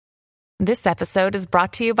This episode is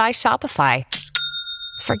brought to you by Shopify.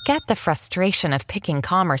 Forget the frustration of picking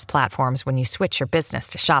commerce platforms when you switch your business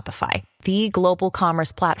to Shopify, the global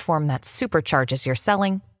commerce platform that supercharges your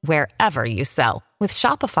selling wherever you sell. With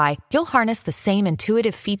Shopify, you'll harness the same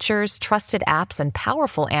intuitive features, trusted apps, and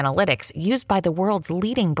powerful analytics used by the world's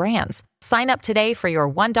leading brands. Sign up today for your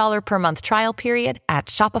 $1 per month trial period at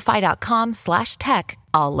shopify.com/tech,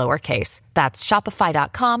 all lowercase. That's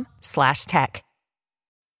shopify.com/tech.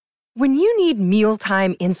 When you need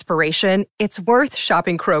mealtime inspiration, it's worth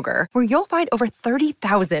shopping Kroger, where you'll find over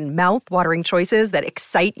 30,000 mouth-watering choices that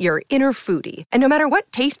excite your inner foodie. And no matter what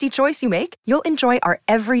tasty choice you make, you'll enjoy our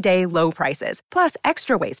everyday low prices, plus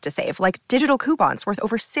extra ways to save, like digital coupons worth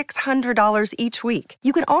over $600 each week.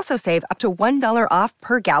 You can also save up to $1 off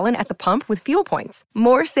per gallon at the pump with fuel points.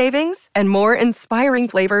 More savings and more inspiring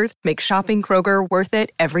flavors make shopping Kroger worth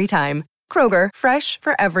it every time. Kroger, fresh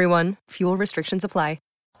for everyone. Fuel restrictions apply.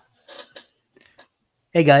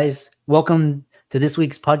 Hey guys, welcome to this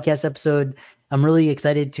week's podcast episode. I'm really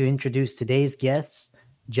excited to introduce today's guest,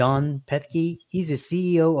 John Pethke. He's the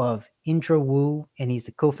CEO of Introvert, and he's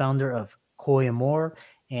the co-founder of CoyAmore,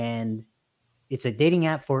 and it's a dating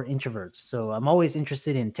app for introverts. So I'm always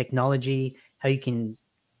interested in technology, how you can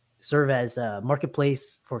serve as a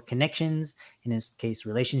marketplace for connections, in this case,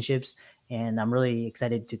 relationships. And I'm really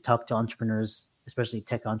excited to talk to entrepreneurs, especially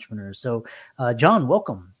tech entrepreneurs. So John,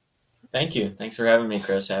 welcome. Thank you. Thanks for having me,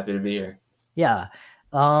 Chris. Happy to be here. Yeah.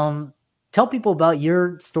 Tell people about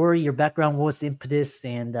your story, your background, what was the impetus,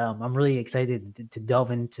 and I'm really excited to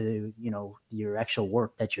delve into, your actual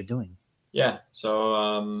work that you're doing. Yeah. So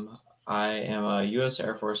I am a U.S.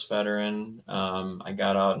 Air Force veteran. I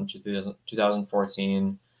got out in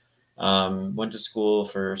 2014, went to school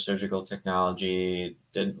for surgical technology,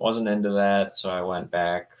 wasn't into that, so I went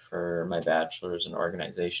back for my bachelor's in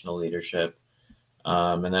organizational leadership.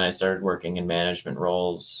 And then I started working in management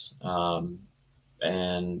roles. And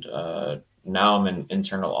now I'm an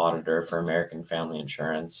internal auditor for American Family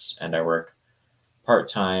Insurance. And I work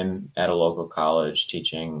part-time at a local college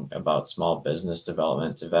teaching about small business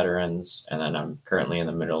development to veterans. And then I'm currently in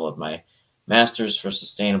the middle of my master's for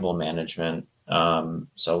sustainable management.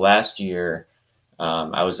 So last year,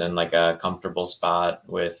 I was in like a comfortable spot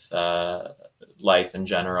with life in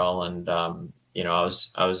general. And I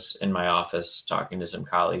was in my office talking to some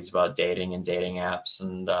colleagues about dating and dating apps.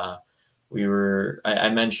 And I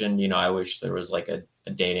mentioned, I wish there was like a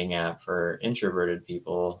dating app for introverted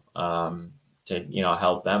people to,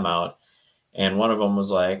 help them out. And one of them was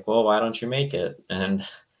like, well, why don't you make it? And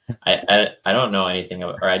I don't know anything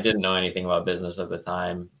or I didn't know anything about business at the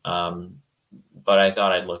time. But I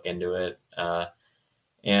thought I'd look into it.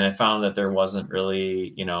 And I found that there wasn't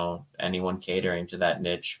really, anyone catering to that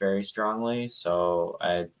niche very strongly. So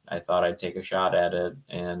I thought I'd take a shot at it.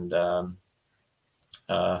 And I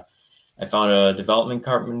found a development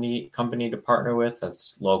company to partner with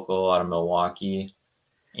that's local out of Milwaukee.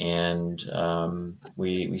 And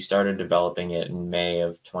we started developing it in May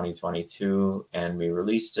of 2022, and we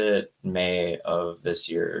released it in May of this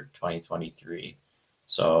year, 2023.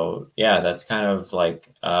 So yeah, that's kind of like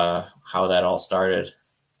how that all started.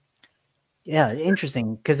 Yeah,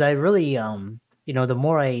 interesting. Because I really, the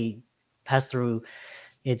more I pass through,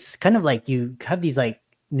 it's kind of like you have these like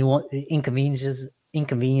new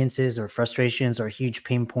inconveniences or frustrations or huge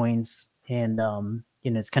pain points. And,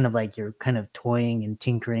 it's kind of like you're kind of toying and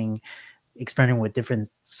tinkering, experimenting with different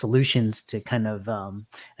solutions to kind of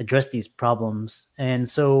address these problems. And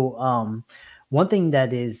so one thing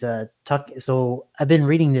that is so I've been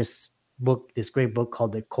reading this great book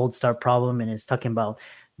called The Cold Start Problem, and it's talking about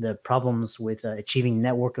the problems with achieving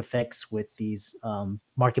network effects with these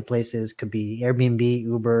marketplaces. Could be Airbnb,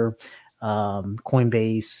 Uber,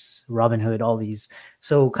 Coinbase, Robinhood, all these.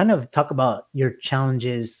 So kind of talk about your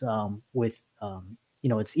challenges with,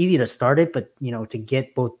 it's easy to start it, but, to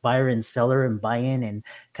get both buyer and seller and buy-in and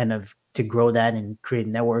kind of to grow that and create a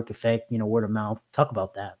network effect, word of mouth. Talk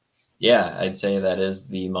about that. Yeah, I'd say that is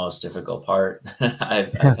the most difficult part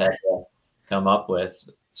I've had to come up with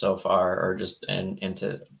so far, or just and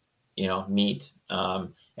to meet.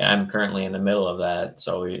 And I'm currently in the middle of that.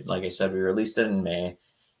 So like I said, we released it in May.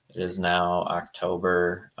 It is now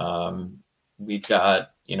October. We've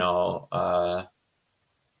got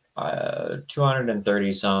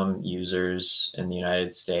 230 some users in the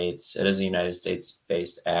United States. It is a United States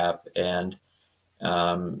based app, and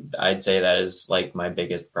I'd say that is like my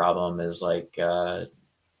biggest problem is like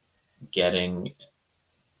getting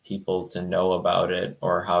people to know about it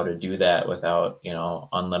or how to do that without,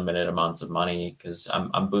 unlimited amounts of money, because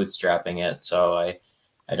I'm bootstrapping it. So I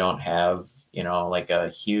don't have, like a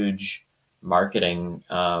huge marketing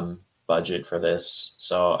budget for this.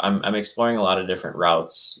 So I'm exploring a lot of different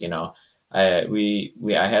routes. I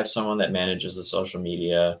have someone that manages the social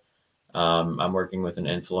media. I'm working with an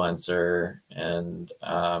influencer, and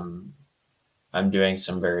I'm doing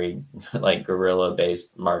some very like guerrilla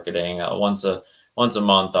based marketing. Once a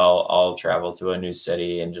month, I'll travel to a new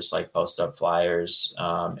city and just like post up flyers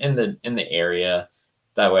in the area.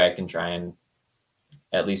 That way, I can try and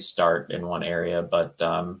at least start in one area. But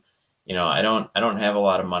I don't have a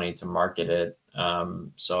lot of money to market it.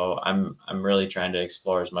 So I'm really trying to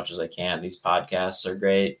explore as much as I can. These podcasts are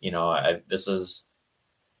great. This is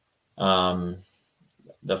um,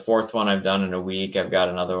 the fourth one I've done in a week. I've got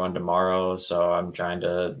another one tomorrow, so I'm trying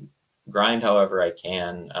to grind however I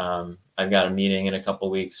can. I've got a meeting in a couple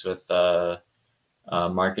weeks with a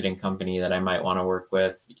marketing company that I might want to work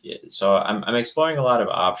with. So I'm exploring a lot of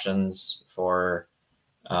options for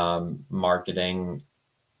marketing,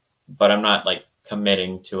 but I'm not like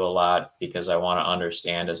committing to a lot because I want to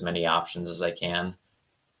understand as many options as I can.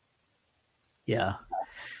 Yeah.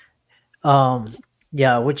 Um,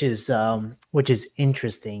 yeah, which is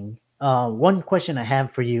interesting. One question I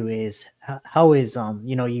have for you is how is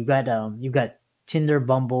you got Tinder,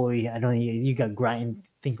 Bumble, I don't know, you got Grind,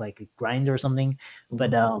 think like Grind or something,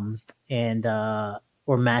 but and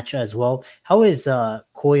or Match as well. How is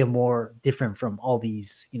CoyAmore different from all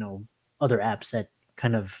these, other apps that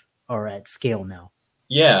kind of are at scale now?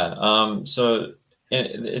 Yeah. So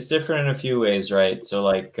it's different in a few ways, right? So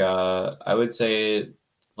like I would say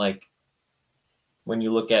like when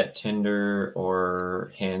you look at Tinder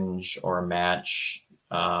or Hinge or Match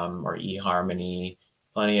or eHarmony,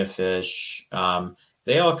 Plenty of Fish,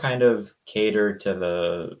 they all kind of cater to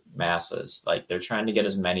the masses. Like they're trying to get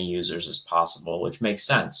as many users as possible, which makes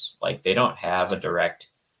sense. Like they don't have a direct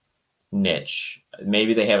niche.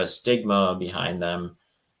 Maybe they have a stigma behind them,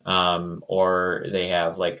 or they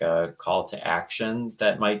have like a call to action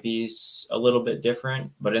that might be a little bit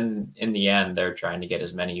different. But in the end, they're trying to get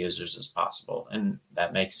as many users as possible, and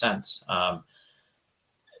that makes sense.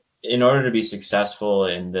 In order to be successful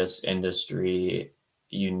in this industry,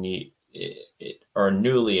 you need or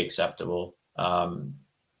newly acceptable,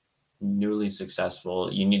 newly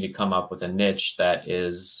successful. You need to come up with a niche that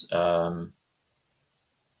is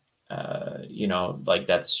like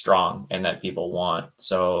that's strong and that people want.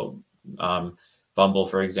 So Bumble,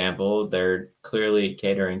 for example, they're clearly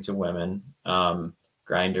catering to women.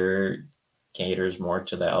 Grinder caters more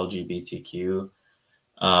to the LGBTQ.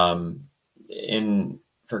 In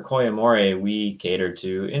For CoyAmore, we cater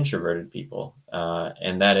to introverted people,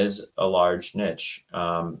 and that is a large niche.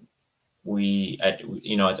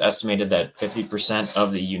 It's estimated that 50%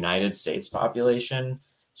 of the United States population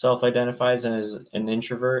self-identifies as an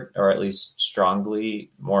introvert, or at least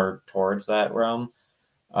strongly more towards that realm.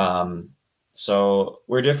 So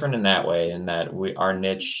we're different in that way, in that our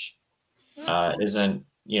niche isn't,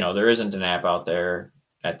 there isn't an app out there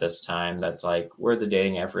at this time that's like, we're the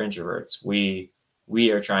dating app for introverts. We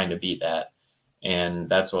are trying to beat that, and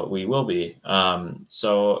that's what we will be.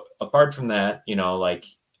 So apart from that,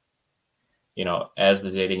 as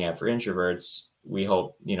the dating app for introverts, we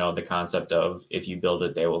hope, the concept of if you build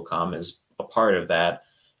it, they will come is a part of that.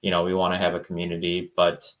 We want to have a community,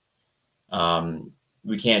 but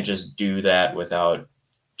we can't just do that without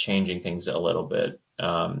changing things a little bit.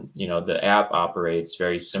 The app operates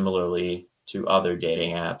very similarly to other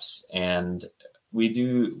dating apps, and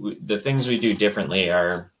the things we do differently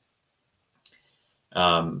are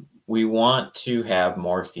we want to have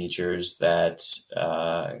more features that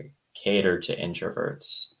cater to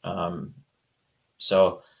introverts.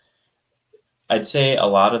 So I'd say a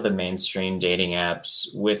lot of the mainstream dating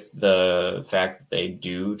apps, with the fact that they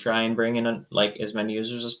do try and bring in like as many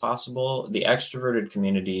users as possible, the extroverted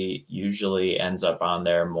community usually ends up on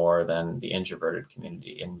there more than the introverted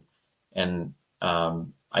community. And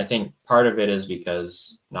I think part of it is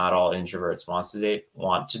because not all introverts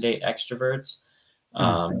want to date extroverts.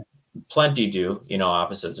 Plenty do,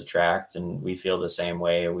 opposites attract, and we feel the same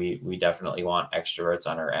way. We definitely want extroverts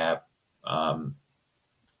on our app.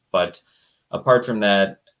 But apart from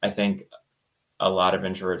that, I think a lot of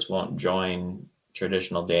introverts won't join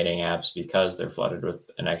traditional dating apps because they're flooded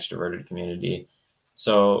with an extroverted community.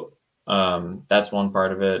 So that's one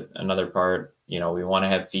part of it. Another part, we want to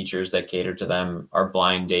have features that cater to them. Our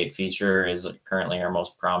blind date feature is currently our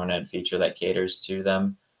most prominent feature that caters to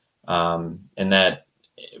them. And that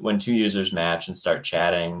when two users match and start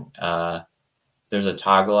chatting, there's a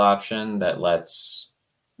toggle option that lets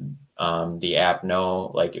the app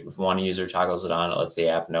know, like if one user toggles it on, it lets the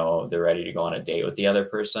app know they're ready to go on a date with the other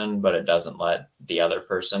person, but it doesn't let the other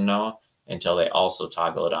person know. until they also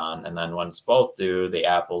toggle it on. And then once both do, the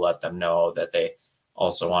app will let them know that they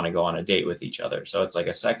also want to go on a date with each other. So it's like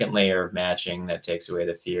a second layer of matching that takes away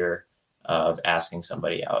the fear of asking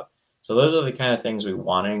somebody out. So those are the kind of things we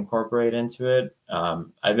want to incorporate into it.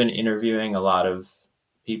 I've been interviewing a lot of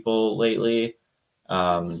people lately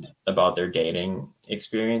about their dating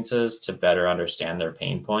experiences to better understand their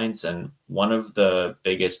pain points. And one of the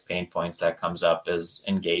biggest pain points that comes up is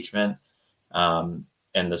engagement, and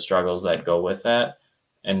the struggles that go with that.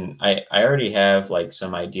 And I already have like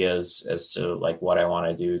some ideas as to like what I want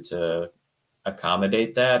to do to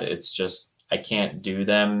accommodate that. It's just I can't do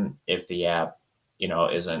them if the app,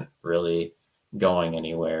 isn't really going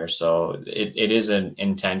anywhere. So it is an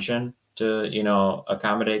intention to,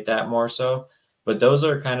 accommodate that more so. But those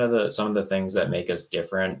are kind of some of the things that make us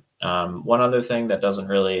different. One other thing that doesn't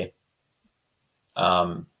really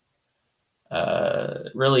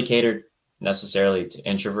really cater necessarily to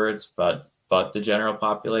introverts, but the general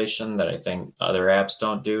population that I think other apps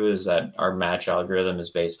don't do is that our match algorithm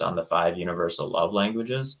is based on the 5 universal love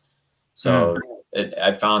languages. So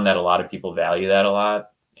I found that a lot of people value that a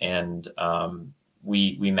lot, and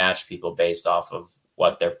we match people based off of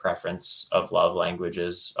what their preference of love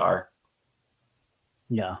languages are.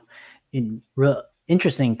 Yeah,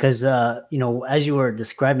 interesting because as you were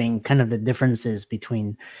describing kind of the differences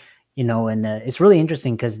between and it's really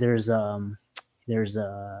interesting because there's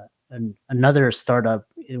another startup.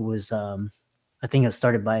 It was I think it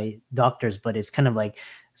started by doctors, but it's kind of like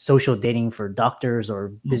social dating for doctors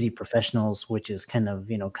or busy professionals, which is kind of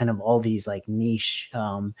all these like niche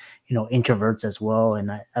introverts as well.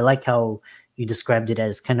 And I like how you described it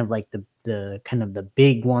as kind of like the kind of the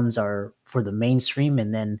big ones are for the mainstream,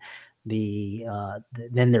 and then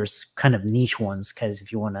then there's kind of niche ones, because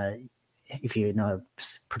if you know a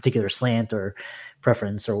particular slant or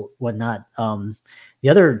preference or whatnot. The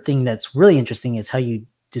other thing that's really interesting is how you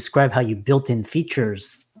describe how you built in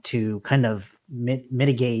features to kind of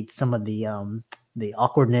mitigate some of the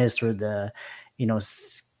awkwardness or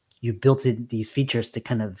you built in these features to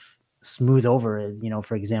kind of smooth over it.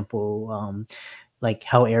 For example, like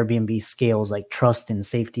how Airbnb scales like trust and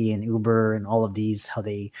safety, and Uber and all of these, how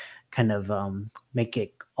they kind of make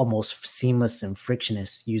it almost seamless and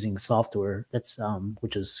frictionless using software. That's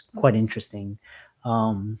which is quite interesting.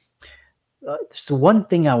 So one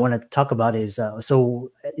thing I want to talk about is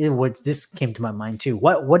what this came to my mind too.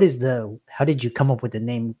 How did you come up with the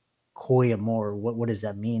name CoyAmore? What does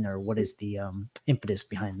that mean, or what is the impetus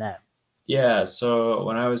behind that? Yeah, so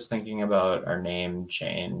when I was thinking about our name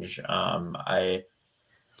change,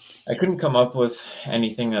 I couldn't come up with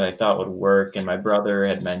anything that I thought would work. And my brother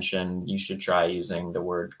had mentioned you should try using the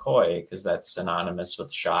word coy because that's synonymous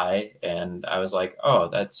with shy. And I was like, oh,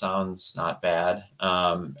 that sounds not bad.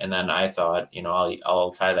 And then I thought,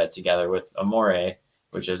 I'll tie that together with amore,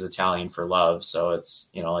 which is Italian for love. So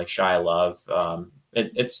it's, like shy love.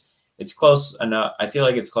 It's close enough. I feel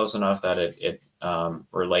like it's close enough that it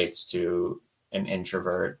relates to an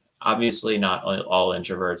introvert. Obviously, not all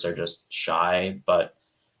introverts are just shy, but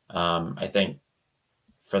I think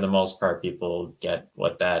for the most part, people get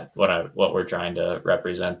what we're trying to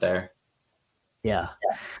represent there. Yeah.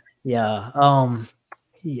 Yeah.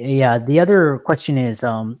 The other question is,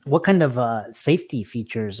 what kind of safety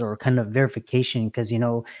features or kind of verification? Because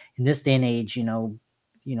in this day and age, you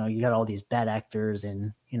got all these bad actors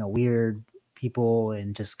and weird people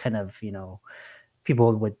and just kind of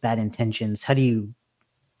people with bad intentions. How do you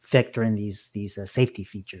factor in these safety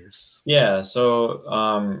features? Yeah, so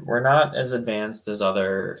we're not as advanced as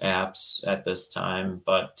other apps at this time,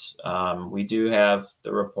 but we do have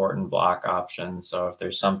the report and block option. So if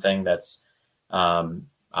there's something that's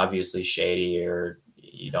obviously shady or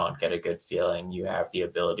you don't get a good feeling, you have the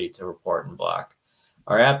ability to report and block.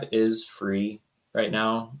 Our app is free right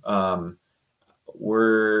now.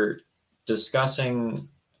 We're discussing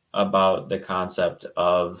about the concept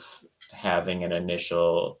of having an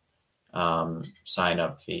initial sign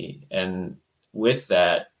up fee. And with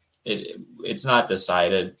that, it's not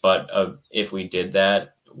decided, but if we did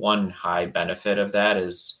that, one high benefit of that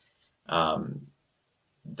is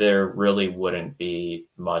there really wouldn't be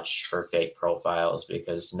much for fake profiles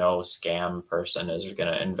because no scam person is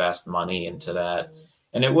going to invest money into that.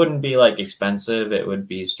 And it wouldn't be like expensive. It would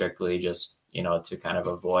be strictly just, to kind of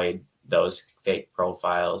avoid those fake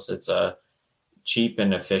profiles. It's a cheap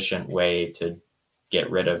and efficient way to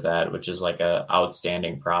get rid of that, which is like a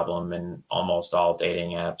outstanding problem in almost all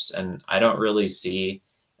dating apps. And I don't really see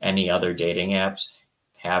any other dating apps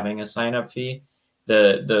having a sign up fee.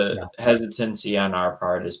 The hesitancy on our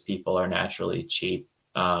part is people are naturally cheap.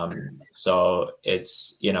 So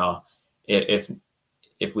it's, if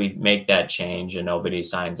if we make that change and nobody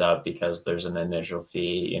signs up because there's an initial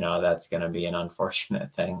fee, that's going to be an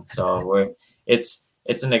unfortunate thing. So it's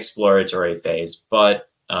an exploratory phase, but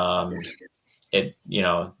there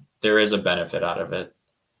is a benefit out of it.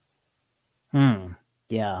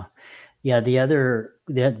 Yeah.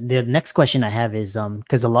 The next question I have is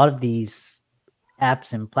because a lot of these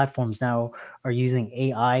apps and platforms now are using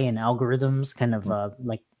AI and algorithms, kind of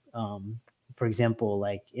for example,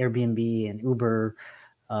 like Airbnb and Uber.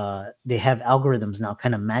 They have algorithms now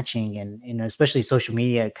kind of matching, and especially social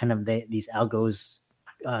media, kind of these algos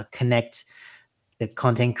connect the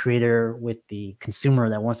content creator with the consumer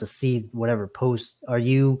that wants to see whatever post. Are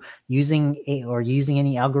you using any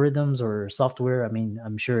algorithms or software? I mean,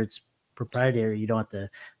 I'm sure it's proprietary. You don't have to,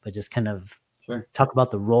 but just kind of talk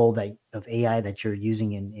about the role of AI that you're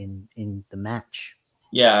using in the match.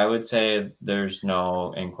 Yeah, I would say there's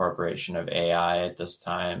no incorporation of AI at this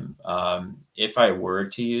time. If I were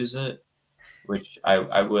to use it, which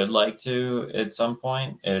I would like to at some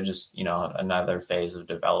point, it would just, another phase of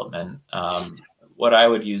development. What I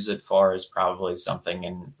would use it for is probably something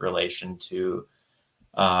in relation to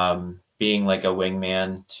being like a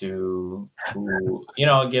wingman to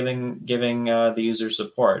giving the user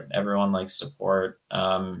support. Everyone likes support,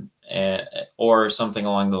 or something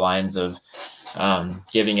along the lines of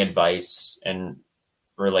giving advice and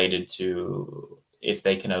related to if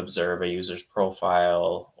they can observe a user's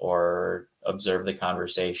profile or observe the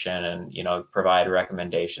conversation and provide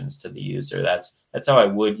recommendations to the user. That's how I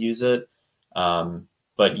would use it.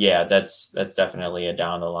 But yeah, that's definitely a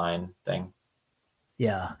down the line thing.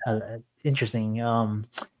 Yeah, interesting.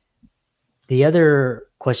 The other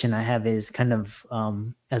question I have is kind of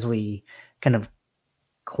as we kind of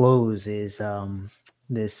close is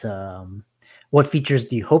this what features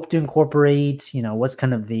do you hope to incorporate? What's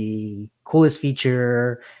kind of the coolest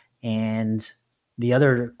feature? And the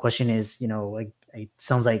other question is, it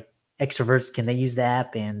sounds like extroverts, can they use the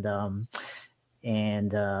app? And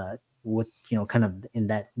what kind of in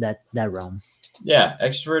that realm. Yeah,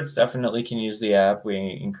 extroverts definitely can use the app.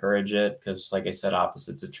 We encourage it because, like I said,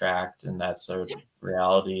 opposites attract, and that's a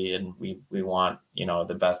reality. And we want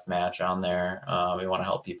the best match on there. We want to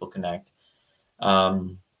help people connect.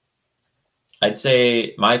 I'd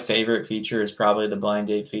say my favorite feature is probably the blind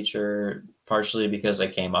date feature, partially because I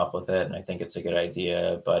came up with it and I think it's a good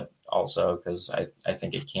idea, but also because I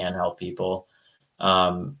think it can help people.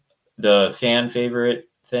 The fan favorite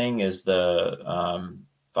thing is the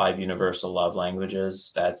 5 universal love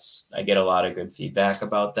languages. I get a lot of good feedback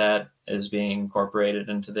about that as being incorporated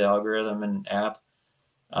into the algorithm and app.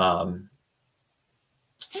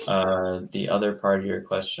 The other part of your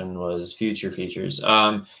question was future features.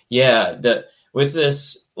 With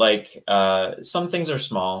this, like some things are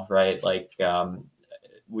small, right? Like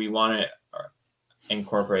we want to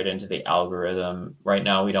incorporate into the algorithm. Right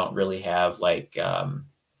now, we don't really have like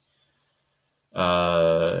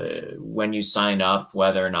when you sign up,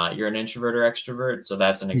 whether or not you're an introvert or extrovert. So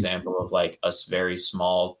that's an example of like a very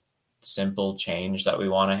small, simple change that we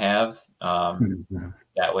want to have.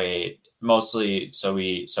 That way, mostly so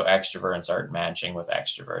extroverts aren't matching with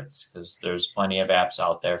extroverts, because there's plenty of apps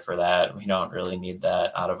out there for that. We don't really need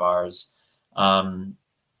that out of ours.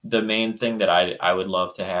 The main thing that I would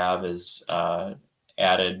love to have is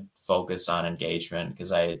added focus on engagement,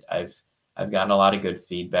 because I've gotten a lot of good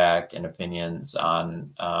feedback and opinions on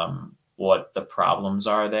what the problems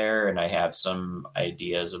are there, and I have some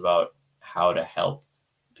ideas about how to help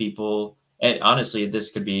people. And honestly, this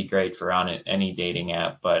could be great for on any dating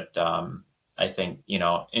app, but I think,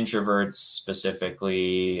 introverts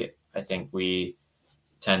specifically, I think we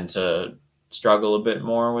tend to struggle a bit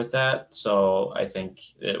more with that. So I think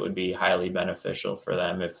it would be highly beneficial for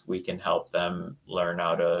them if we can help them learn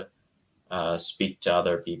how to speak to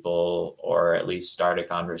other people, or at least start a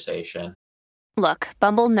conversation. Look,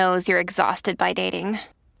 Bumble knows you're exhausted by dating.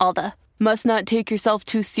 All the must not take yourself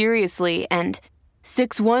too seriously and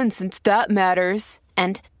 6'1" since that matters.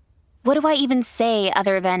 And what do I even say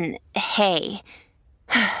other than, hey?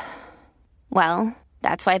 Well,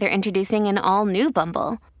 that's why they're introducing an all-new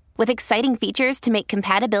Bumble, with exciting features to make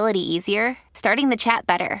compatibility easier, starting the chat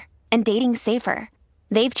better, and dating safer.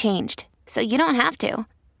 They've changed, so you don't have to.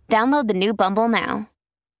 Download the new Bumble now.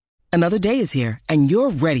 Another day is here, and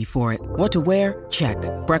you're ready for it. What to wear? Check.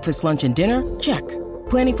 Breakfast, lunch, and dinner? Check.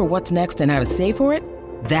 Planning for what's next and how to save for it?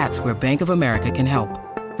 That's where Bank of America can help.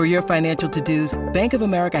 For your financial to-dos, Bank of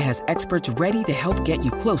America has experts ready to help get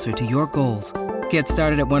you closer to your goals. Get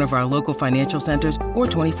started at one of our local financial centers or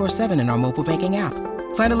 24/7 in our mobile banking app.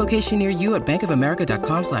 Find a location near you at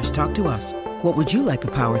bankofamerica.com/talktous. What would you like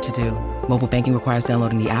the power to do? Mobile banking requires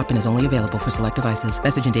downloading the app and is only available for select devices.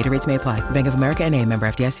 Message and data rates may apply. Bank of America NA, member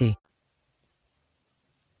FDIC.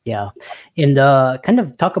 Yeah. And kind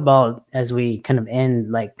of talk about, as we kind of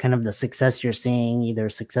end, like kind of the success you're seeing, either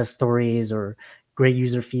success stories or great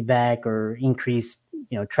user feedback or increased,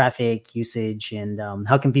 traffic usage, and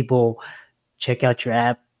how can people check out your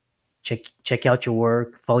app, check out your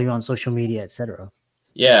work, follow you on social media, etc.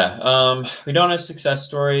 Yeah, we don't have success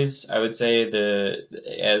stories. I would say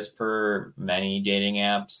as per many dating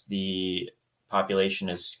apps, the population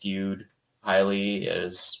is skewed highly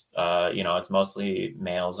as, it's mostly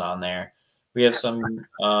males on there. We have some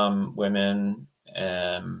women,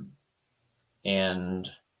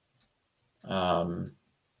 and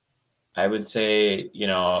I would say,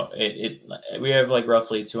 we have like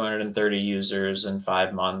roughly 230 users in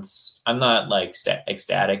 5 months. I'm not like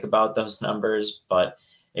ecstatic about those numbers, but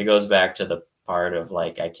it goes back to the part of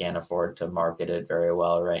like, I can't afford to market it very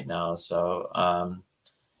well right now. So,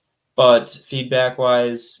 but feedback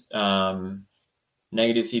wise,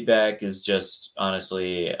 negative feedback is just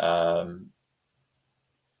honestly,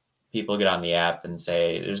 people get on the app and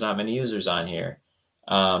say, there's not many users on here.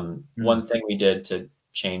 One thing we did to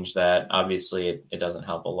change that, obviously it doesn't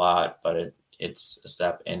help a lot, but it's a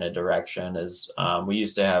step in a direction, is we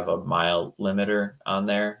used to have a mile limiter on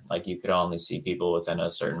there. Like you could only see people within a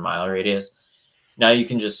certain mile radius. Now you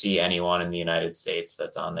can just see anyone in the United States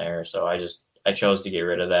that's on there. So I chose to get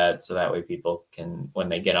rid of that, so that way people can, when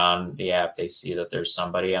they get on the app, they see that there's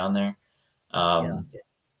somebody on there.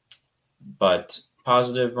 But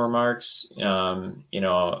positive remarks,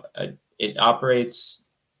 it operates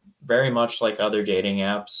very much like other dating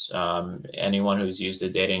apps. Anyone who's used a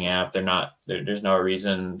dating app, there's no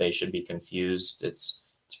reason they should be confused. It's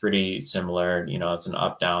pretty similar. It's an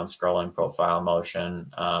up-down scrolling profile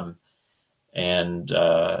motion. And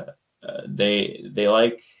they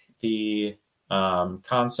like the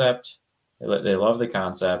concept. They love the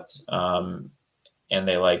concept. And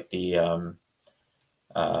they like the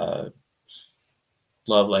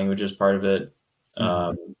love languages part of it.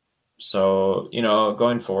 So,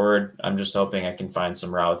 going forward, I'm just hoping I can find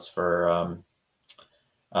some routes for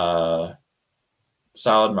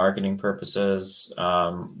solid marketing purposes.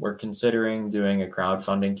 We're considering doing a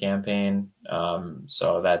crowdfunding campaign.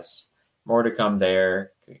 So that's more to come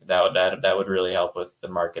there. That would really help with the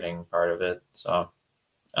marketing part of it. So,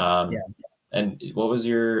 and what was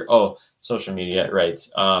social media, right?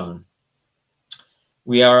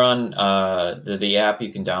 We are on the app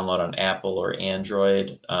you can download on Apple or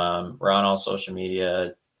Android. We're on all social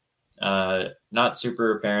media. Not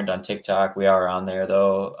super apparent on TikTok. We are on there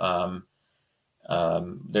though.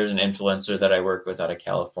 There's an influencer that I work with out of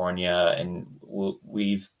California, and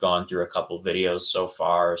we've gone through a couple videos so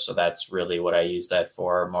far. So that's really what I use that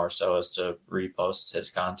for, more so as to repost his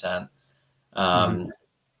content. Facebook,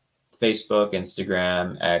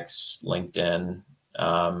 Instagram, X, LinkedIn.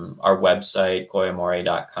 Our website,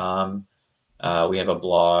 CoyAmore.com. We have a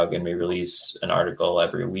blog, and we release an article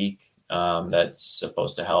every week that's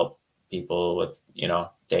supposed to help people with,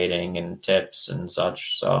 dating and tips and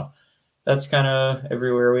such. So that's kind of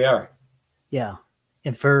everywhere we are. Yeah.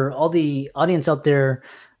 And for all the audience out there,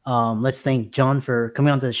 let's thank John for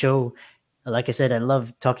coming onto the show. Like I said, I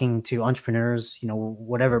love talking to entrepreneurs,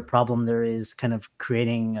 whatever problem there is, kind of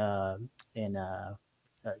creating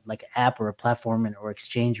like an app or a platform or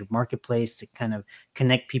exchange or marketplace to kind of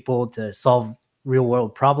connect people to solve real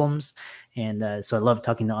world problems. And so I love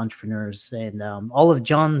talking to entrepreneurs, and all of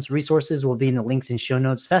John's resources will be in the links and show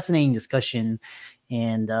notes. Fascinating discussion.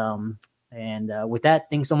 And with that,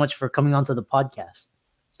 thanks so much for coming onto the podcast.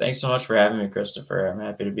 Thanks so much for having me, Christopher. I'm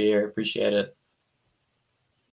happy to be here. Appreciate it.